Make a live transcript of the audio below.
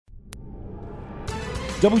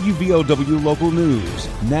WVOW Local News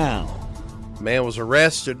now. Man was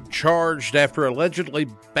arrested, charged after allegedly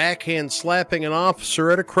backhand slapping an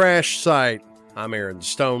officer at a crash site. I'm Aaron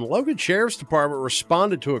Stone. Logan Sheriff's Department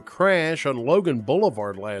responded to a crash on Logan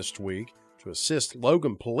Boulevard last week to assist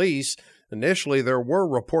Logan police. Initially, there were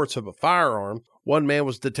reports of a firearm. One man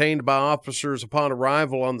was detained by officers upon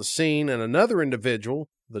arrival on the scene, and another individual,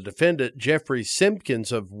 the defendant Jeffrey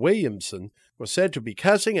Simpkins of Williamson, was said to be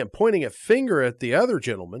cussing and pointing a finger at the other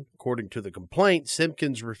gentleman. According to the complaint,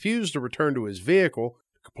 Simpkins refused to return to his vehicle.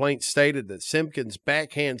 The complaint stated that Simpkins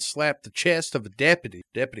backhand slapped the chest of a deputy.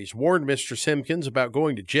 Deputies warned Mr. Simpkins about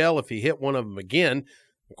going to jail if he hit one of them again.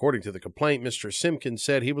 According to the complaint, Mr. Simpkins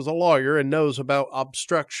said he was a lawyer and knows about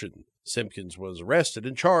obstruction. Simpkins was arrested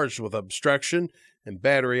and charged with obstruction and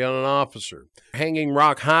battery on an officer. Hanging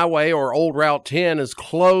Rock Highway, or Old Route 10, is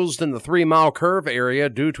closed in the 3 Mile Curve area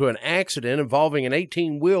due to an accident involving an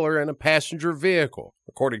 18-wheeler and a passenger vehicle.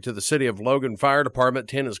 According to the City of Logan Fire Department,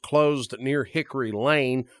 10 is closed near Hickory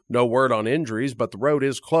Lane. No word on injuries, but the road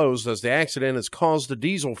is closed as the accident has caused a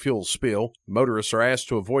diesel fuel spill. Motorists are asked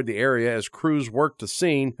to avoid the area as crews work the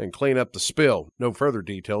scene and clean up the spill. No further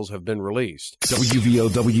details have been released.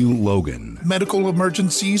 WVOW Logan. Medical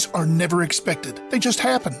emergencies are never expected. They just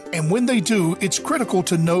happen. And when they do, it's critical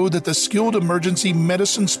to know that the skilled emergency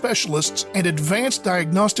medicine specialists and advanced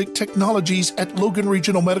diagnostic technologies at Logan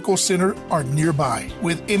Regional Medical Center are nearby.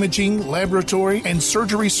 With imaging, laboratory, and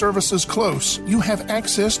surgery services close, you have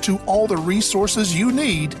access to all the resources you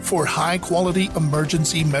need for high-quality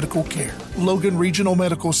emergency medical care. Logan Regional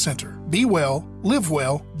Medical Center. Be well, live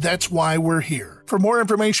well, that's why we're here. For more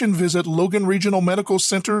information, visit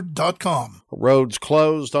LoganRegionalMedicalCenter.com. Roads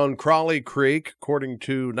closed on Crawley Creek. According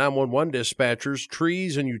to 911 dispatchers,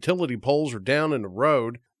 trees and utility poles are down in the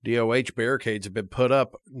road. DOH barricades have been put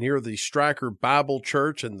up near the Stryker Bible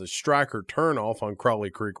Church and the Stryker turnoff on Crawley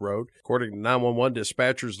Creek Road. According to 911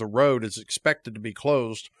 dispatchers, the road is expected to be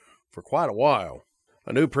closed for quite a while.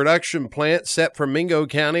 A new production plant set for Mingo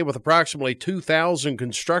County with approximately 2,000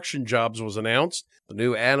 construction jobs was announced. The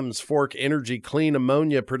new Adams Fork Energy Clean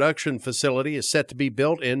Ammonia production facility is set to be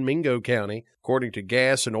built in Mingo County. According to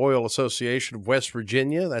Gas and Oil Association of West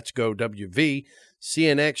Virginia, that's GoWV,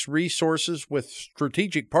 CNX Resources with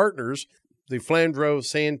strategic partners, the Flandreau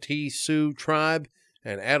Santee Sioux Tribe,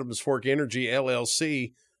 and Adams Fork Energy,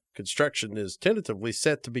 LLC. Construction is tentatively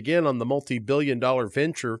set to begin on the multi-billion-dollar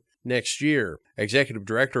venture next year. Executive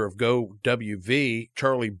Director of GoWV,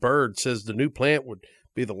 Charlie Bird, says the new plant would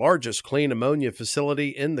be the largest clean ammonia facility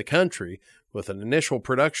in the country, with an initial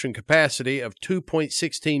production capacity of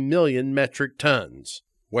 2.16 million metric tons.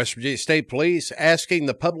 West Virginia State Police asking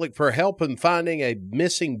the public for help in finding a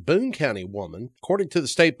missing Boone County woman. According to the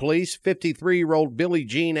state police, 53-year-old Billie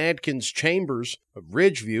Jean Adkins Chambers of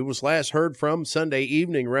Ridgeview was last heard from Sunday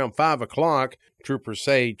evening around 5 o'clock. Troopers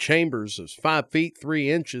say Chambers is 5 feet 3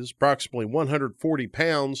 inches, approximately 140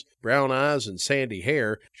 pounds, brown eyes, and sandy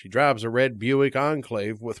hair. She drives a red Buick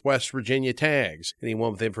Enclave with West Virginia tags.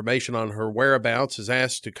 Anyone with information on her whereabouts is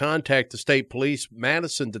asked to contact the state police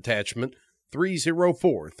Madison Detachment,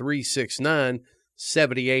 304-369-7800.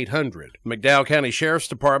 McDowell County Sheriff's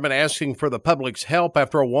Department asking for the public's help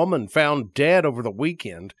after a woman found dead over the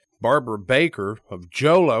weekend. Barbara Baker of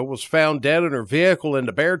Jolo was found dead in her vehicle in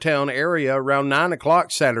the Beartown area around 9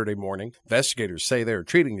 o'clock Saturday morning. Investigators say they are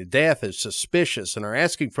treating the death as suspicious and are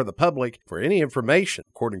asking for the public for any information.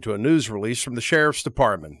 According to a news release from the Sheriff's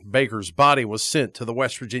Department, Baker's body was sent to the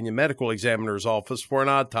West Virginia Medical Examiner's office for an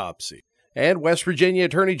autopsy. And West Virginia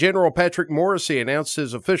Attorney General Patrick Morrisey announced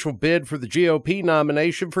his official bid for the GOP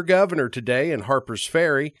nomination for governor today in Harpers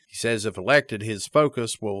Ferry. He says if elected, his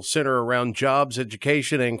focus will center around jobs,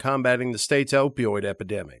 education, and combating the state's opioid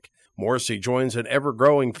epidemic. Morrisey joins an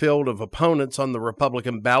ever-growing field of opponents on the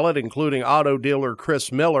Republican ballot, including auto dealer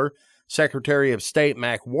Chris Miller, Secretary of State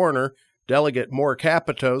Mac Warner, Delegate Moore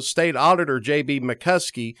Capito, State Auditor J.B.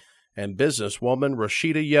 McCuskey, and businesswoman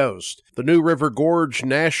Rashida Yost. The New River Gorge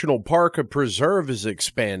National Park Preserve is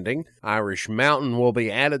expanding. Irish Mountain will be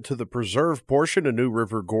added to the preserve portion of New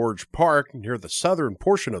River Gorge Park near the southern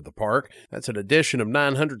portion of the park. That's an addition of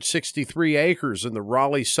 963 acres in the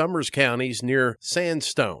Raleigh-Summers counties near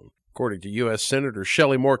Sandstone. According to U.S. Senator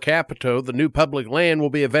Shelley Moore Capito, the new public land will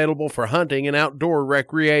be available for hunting and outdoor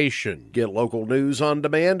recreation. Get local news on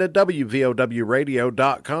demand at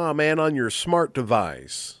WVOWradio.com and on your smart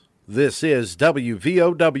device. This is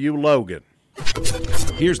WVOW Logan.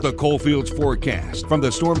 Here's the Coalfields forecast from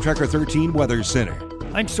the Storm Tracker 13 Weather Center.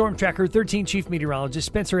 I'm Storm Tracker 13 Chief Meteorologist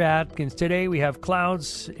Spencer Atkins. Today we have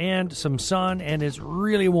clouds and some sun, and it's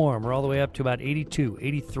really warm. We're all the way up to about 82,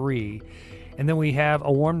 83. And then we have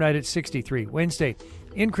a warm night at 63. Wednesday,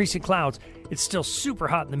 increasing clouds. It's still super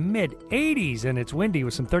hot in the mid-80s, and it's windy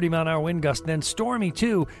with some 30-mile-an-hour wind gusts, and then stormy,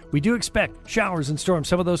 too. We do expect showers and storms.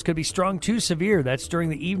 Some of those could be strong to severe. That's during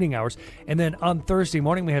the evening hours. And then on Thursday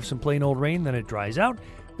morning, we have some plain old rain, then it dries out.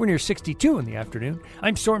 We're near 62 in the afternoon.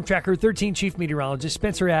 I'm Storm Tracker 13 Chief Meteorologist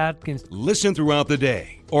Spencer Atkins. Listen throughout the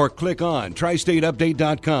day or click on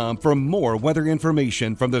tristateupdate.com for more weather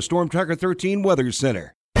information from the Storm Tracker 13 Weather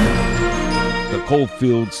Center. The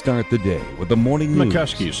Coalfields start the day with the morning news.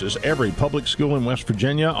 McCuskey says every public school in West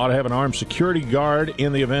Virginia ought to have an armed security guard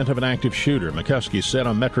in the event of an active shooter. McCuskey said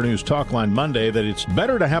on Metro News Talkline Monday that it's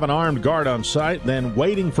better to have an armed guard on site than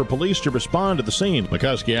waiting for police to respond to the scene.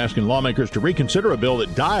 McCuskey asking lawmakers to reconsider a bill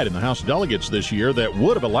that died in the House of Delegates this year that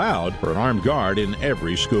would have allowed for an armed guard in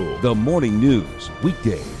every school. The morning news,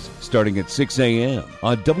 weekdays, starting at 6 a.m.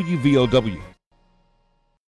 on WVOW.